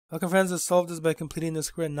Okay friends, let's solve this by completing the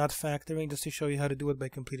square and not factoring, just to show you how to do it by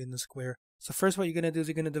completing the square. So first what you're going to do is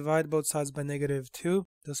you're going to divide both sides by -2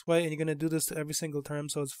 this way, and you're going to do this to every single term,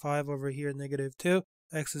 so it's 5 over here, -2,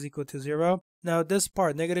 x is equal to 0. Now this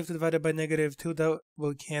part, -2 divided by -2, that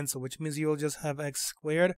will cancel, which means you will just have x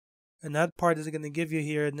squared, and that part is going to give you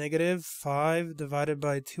here -5 divided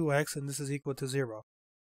by 2x, and this is equal to 0.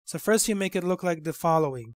 So first you make it look like the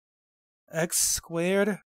following: x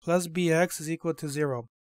squared plus bx is equal to 0.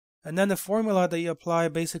 And then the formula that you apply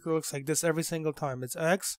basically looks like this every single time. It's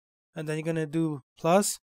x, and then you're going to do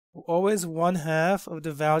plus always 1/2 of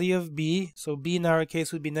the value of b. So b in our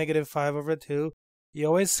case would be -5 over 2. You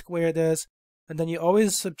always square this, and then you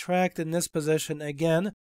always subtract in this position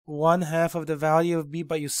again 1/2 of the value of b,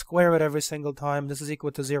 but you square it every single time. This is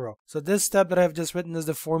equal to 0. So this step that I've just written is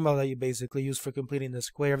the formula that you basically use for completing the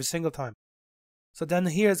square every single time. So then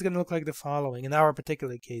here it's going to look like the following in our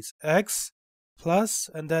particular case: x plus,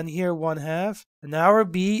 and then here 1/2, and our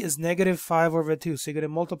b is -5 over 2, so you're going to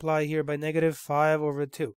multiply here by -5 over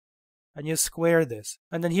 2, and you square this,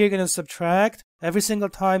 and then here you're going to subtract. Every single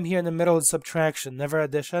time here in the middle is subtraction, never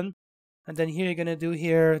addition, and then here you're going to do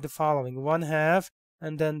here the following: 1/2,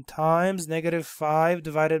 and then times -5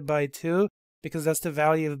 divided by 2, because that's the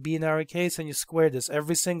value of b in our case, and you square this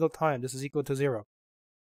every single time. This is equal to 0.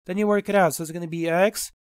 Then you work it out, so it's going to be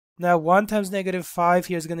x. Now 1 times -5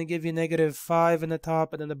 here is going to give you -5 in the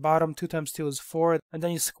top, and then the bottom 2 times 2 is 4, and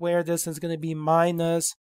then you square this, and it's going to be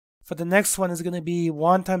minus. For the next one is going to be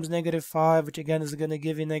 1 times -5, which again is going to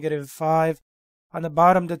give you -5. On the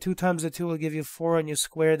bottom, the 2 times the 2 will give you 4, and you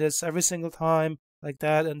square this every single time like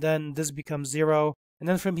that, and then this becomes 0. And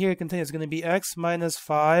then from here it continues. It's going to be x minus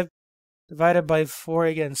 5 divided by 4,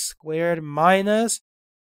 again squared, minus.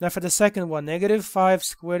 Now for the second one, -5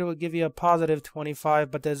 squared will give you a positive 25,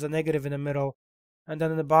 but there's a negative in the middle. And then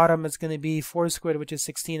in the bottom, it's going to be 4 squared, which is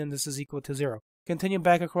 16, and this is equal to 0. Continue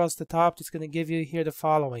back across the top, it's going to give you here the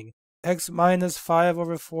following: x minus 5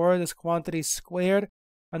 over 4, this quantity squared.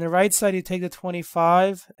 On the right side, you take the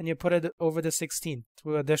 25, and you put it over the 16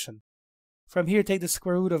 through addition. From here, take the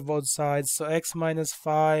square root of both sides, so x minus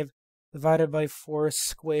 5 divided by 4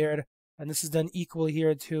 squared, and this is then equal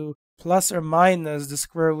here to plus or minus the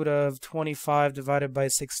square root of 25 divided by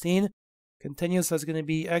 16. Continue, so it's going to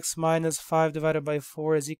be x minus 5 divided by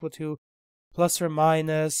 4 is equal to plus or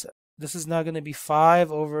minus, this is now going to be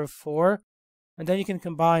 5 over 4. And then you can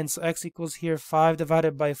combine, so x equals here 5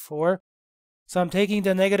 divided by 4. So I'm taking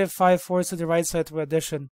the -5/4 to the right side through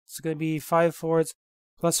addition. It's going to be 5/4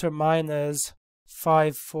 plus or minus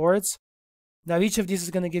 5/4. Now each of these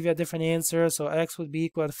is going to give you a different answer, so x would be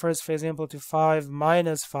equal at first, for example, to 5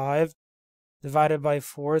 minus 5 divided by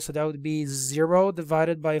 4, so that would be 0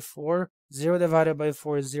 divided by 4. 0 divided by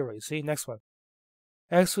 4 is 0. You see, next one.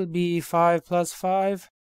 X would be 5 plus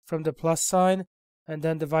 5 from the plus sign, and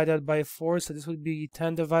then divided by 4, so this would be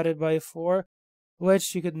 10 divided by 4,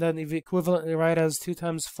 which you could then equivalently write as 2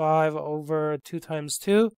 times 5 over 2 times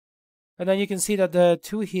 2. And then you can see that the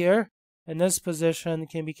 2 here in this position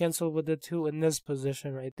can be cancelled with the 2 in this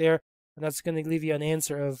position right there, and that's going to leave you an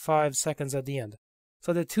answer of 5 seconds at the end.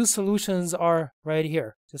 So the two solutions are right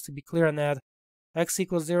here, just to be clear on that. X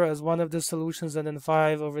equals 0 is one of the solutions, and then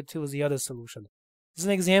 5 over 2 is the other solution. This is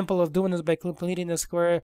an example of doing this by completing the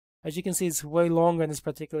square. As you can see, it's way longer in this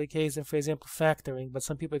particular case than, for example, factoring, but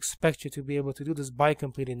some people expect you to be able to do this by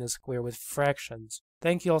completing the square with fractions.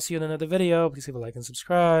 Thank you, I'll see you in another video. Please leave a like and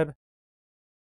subscribe.